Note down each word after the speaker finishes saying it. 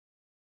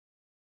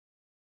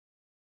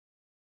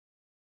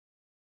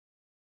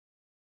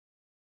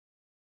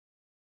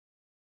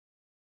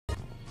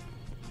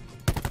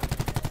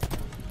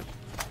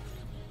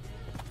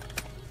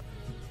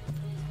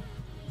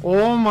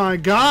Oh my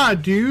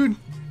god, dude.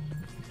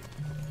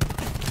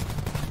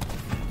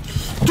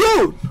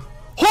 Dude!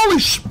 Holy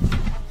sh...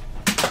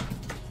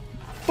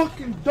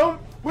 Fucking dumb.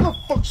 Where the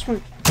fuck's my...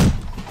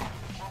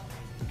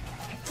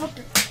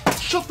 Fucking...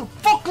 Shut the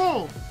fuck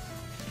up!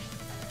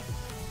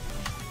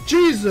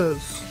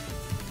 Jesus!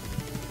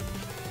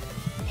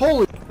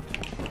 Holy...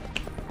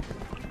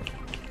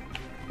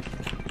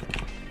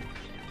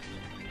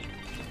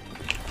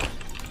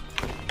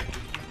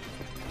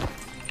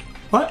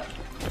 What?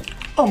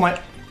 Oh my...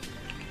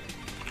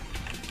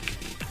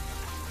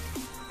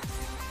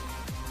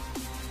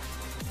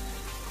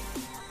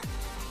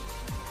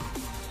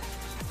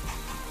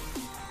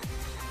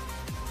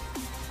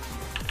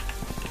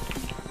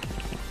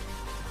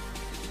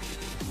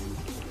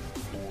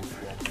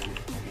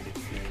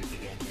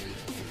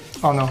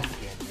 Oh no.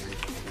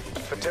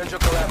 Potential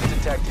collapse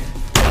detected.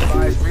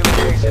 Advise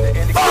relocation to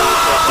indicate.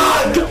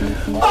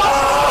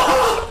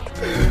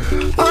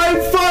 I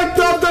fucked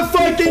up the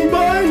fucking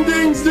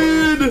bindings,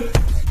 dude!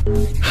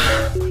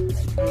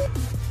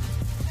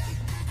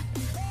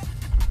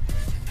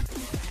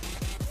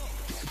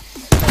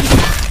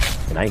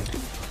 Nice.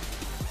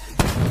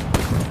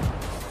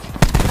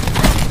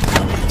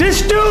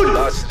 This dude!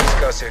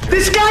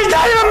 This guy's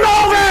not even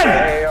moving!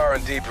 AR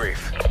and debrief.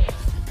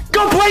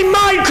 Go play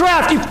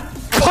Minecraft, you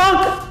punk!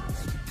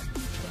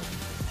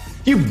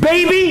 You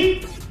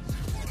baby!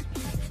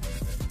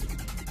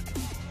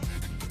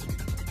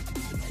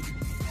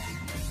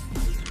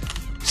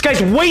 This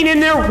guy's waiting in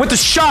there with the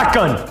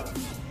shotgun!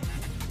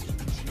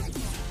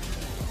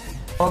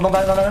 Oh, no,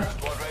 no, no, no.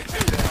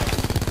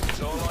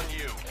 It's all on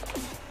you.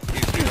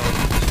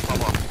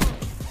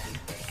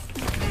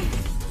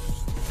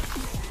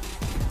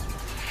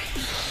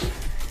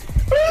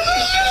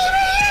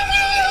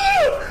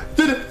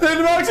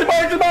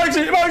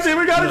 Moxie,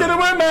 we gotta get a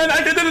win, man!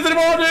 I can do this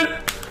anymore, dude!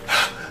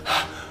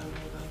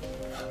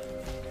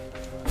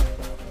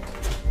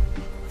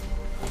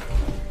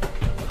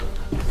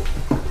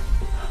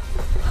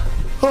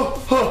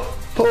 Oh,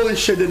 holy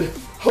shit, dude.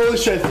 Holy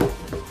shit.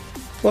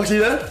 Moxie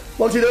there?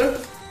 Moxie there?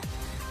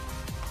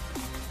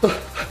 Are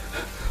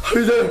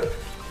you there?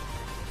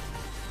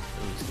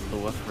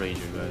 Estou afraid,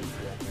 guys.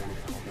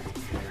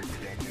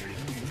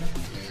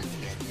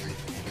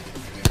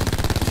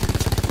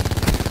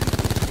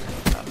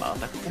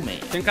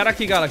 Tem cara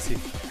aqui, Galaxy.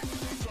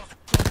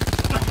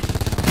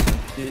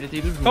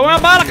 Acabou minha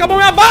bala! Acabou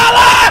minha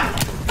bala!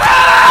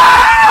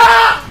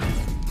 Ah!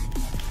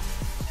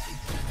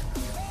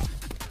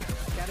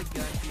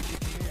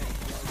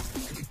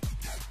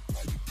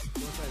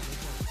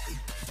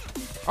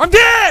 I'm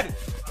dead!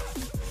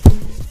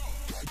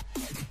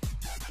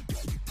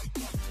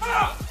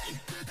 Ah!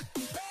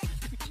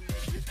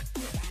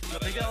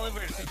 Take that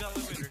elevator, take that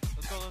elevator.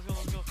 Let's go, let's go,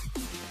 let's go.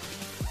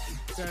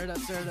 Start it up,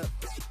 start it up.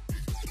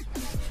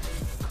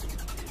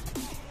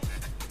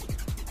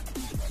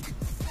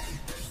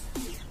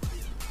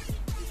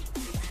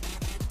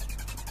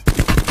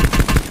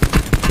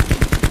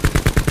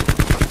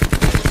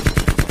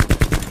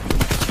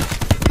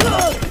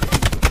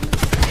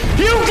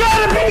 You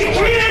gotta be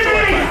kidding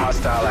me!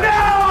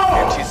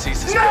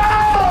 No!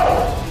 No!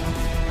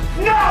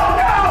 No,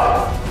 no!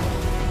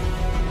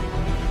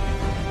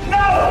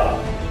 No!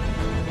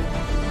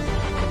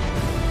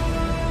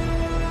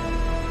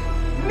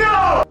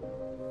 No!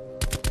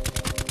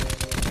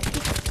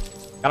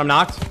 Got him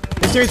knocked.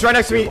 This dude's right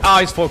next to me. Oh,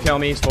 he's full kill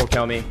me. He's full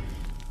kill me.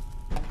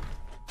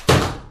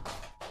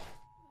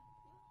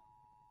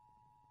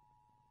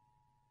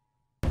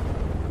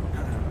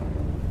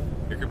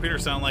 Your computer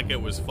sounded like it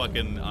was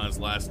fucking on its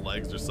last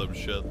legs or some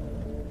shit.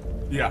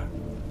 Yeah.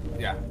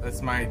 Yeah,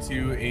 that's my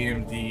two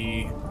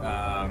AMD, what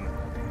are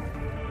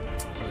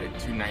they,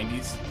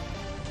 290s.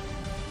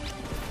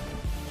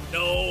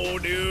 No,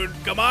 dude.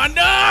 Come on,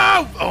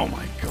 no! Oh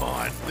my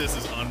god. This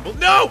is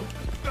unbelievable. No!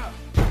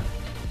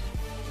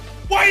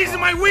 Why isn't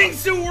my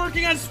wingsuit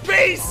working on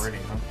space? Already,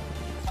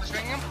 huh?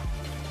 Swing him.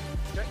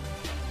 Okay.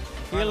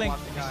 Healing.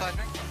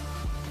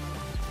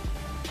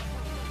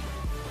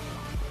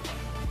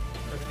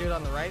 There's a dude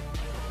on the right.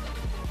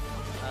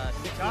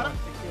 61, Got him?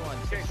 61.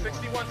 Okay,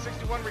 61,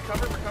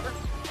 recover.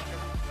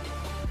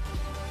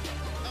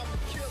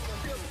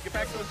 Get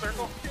back to the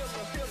circle.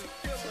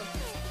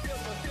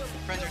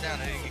 Friends are down,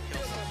 I didn't get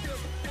killed.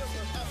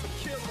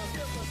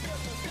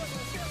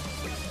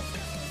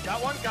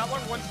 Got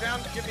one, one's down.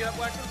 Give me that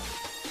black one.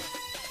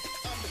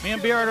 Me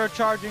and Beard are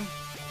charging.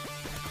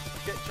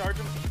 Charge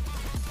him,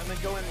 and then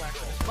go in,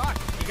 Waxel. Fuck!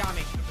 He got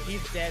me.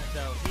 He's dead,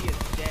 though. He is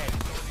dead.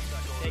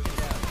 Take him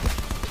down.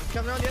 He's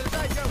coming around the other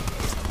side. Go.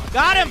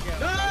 Got him!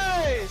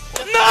 Nice!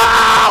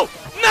 No!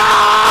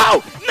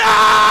 No!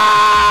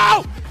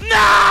 No!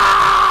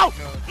 No!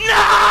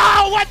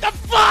 No! What the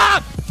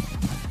fuck?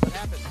 What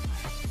happened?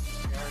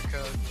 Error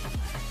code.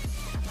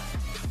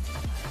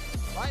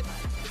 Right.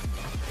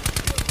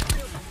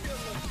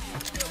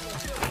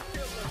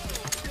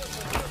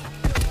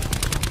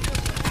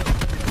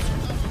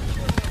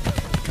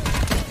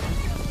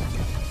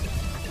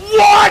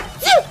 What?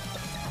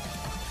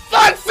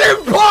 That's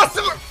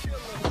impossible!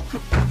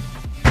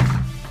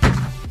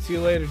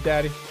 believe,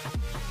 Daddy.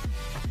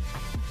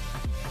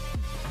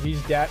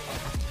 He's dead.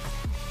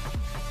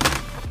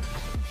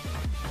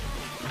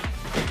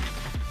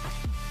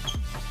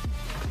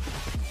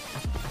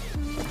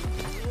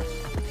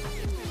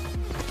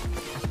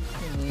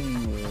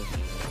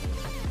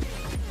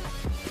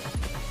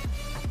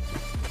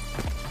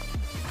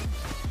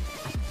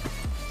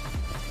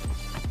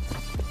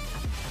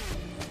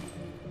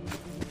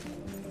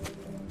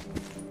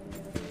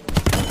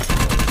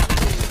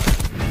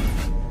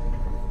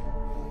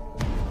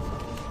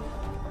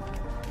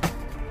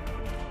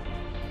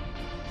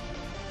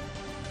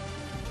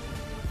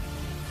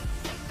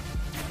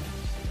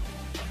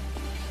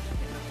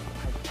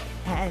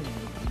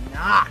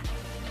 Cannot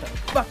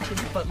fucking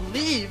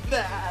believe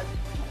that.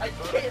 I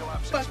can't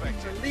fucking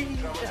believe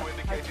that.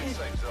 I can't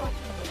fucking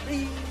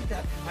believe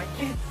that. I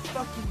can't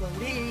fucking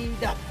believe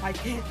that. I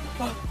can't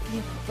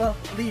fucking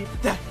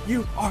believe that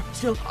you are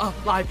still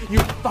alive. You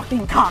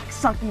fucking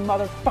cock-sucking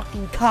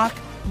motherfucking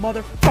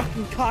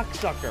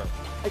cocksucker.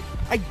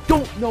 I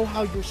don't know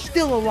how you're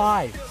still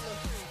alive.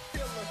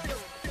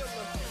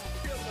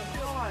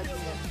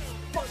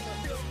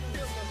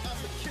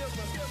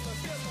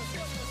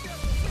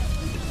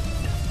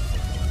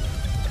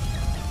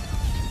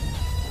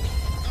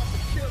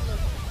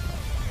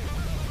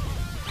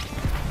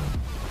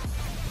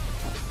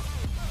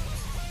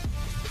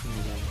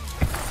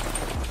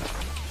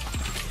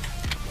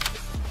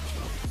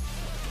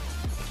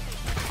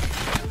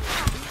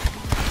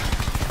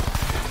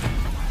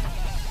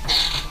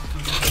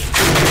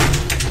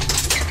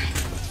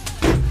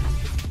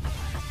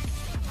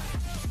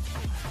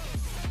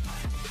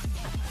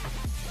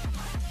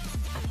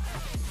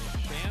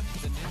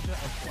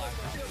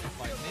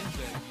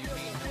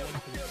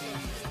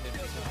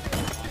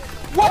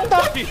 What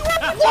the?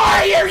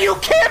 Why are you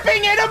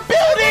camping in a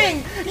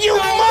building? You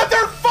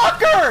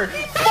motherfucker!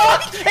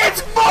 Fuck!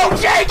 It's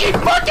Mojang! He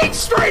fucking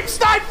stream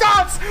sniped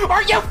us!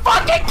 Are you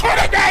fucking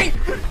kidding me?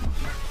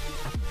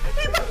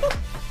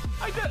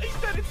 He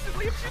said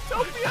instantly it's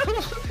Utopia.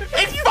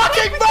 It's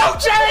fucking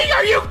Mojang!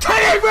 Are you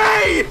kidding me?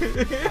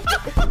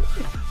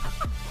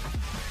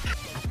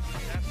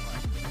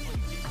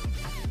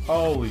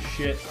 Holy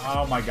shit!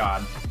 Oh my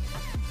god!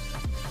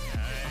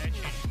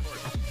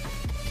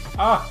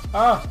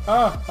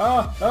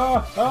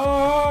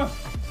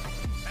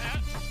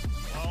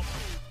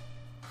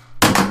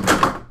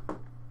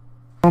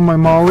 On my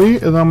molly,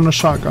 and then I'm gonna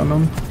shotgun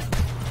him.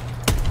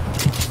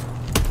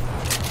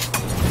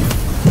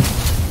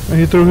 And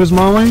he threw his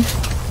molly.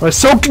 Don't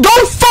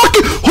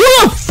fucking. Who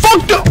the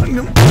fuck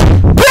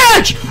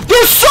Bitch!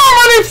 There's so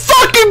many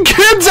fucking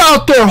kids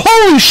out there!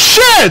 Holy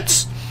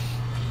shit!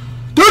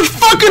 There's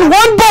fucking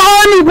one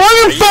behind me, one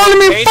in front of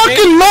me,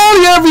 fucking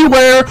molly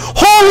everywhere!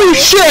 Holy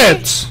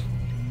shit!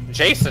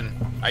 Jason,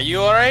 are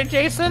you alright,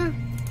 Jason?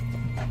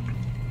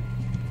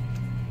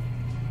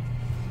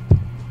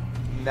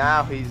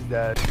 Now he's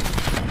dead.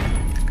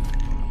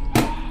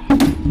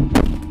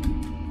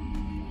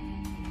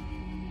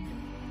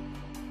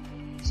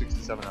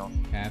 Health.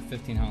 Okay, I have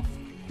 15 health.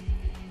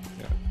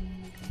 Yeah.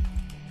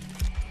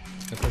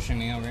 They're pushing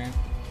me over here.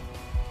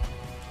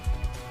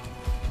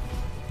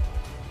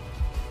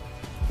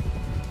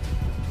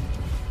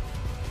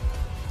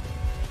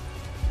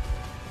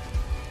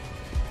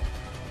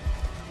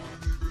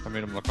 I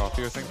made him look off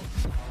you, I think.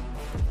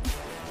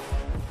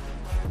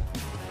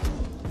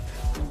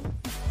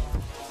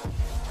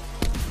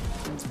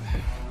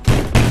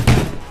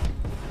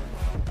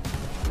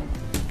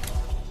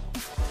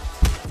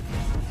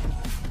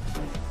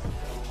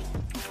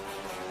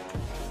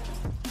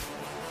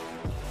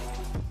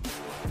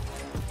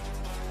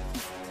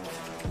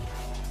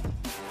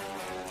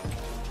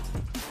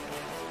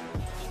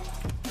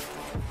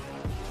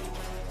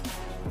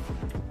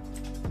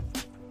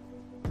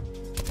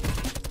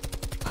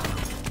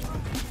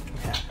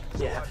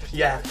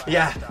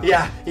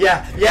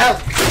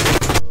 Yeah.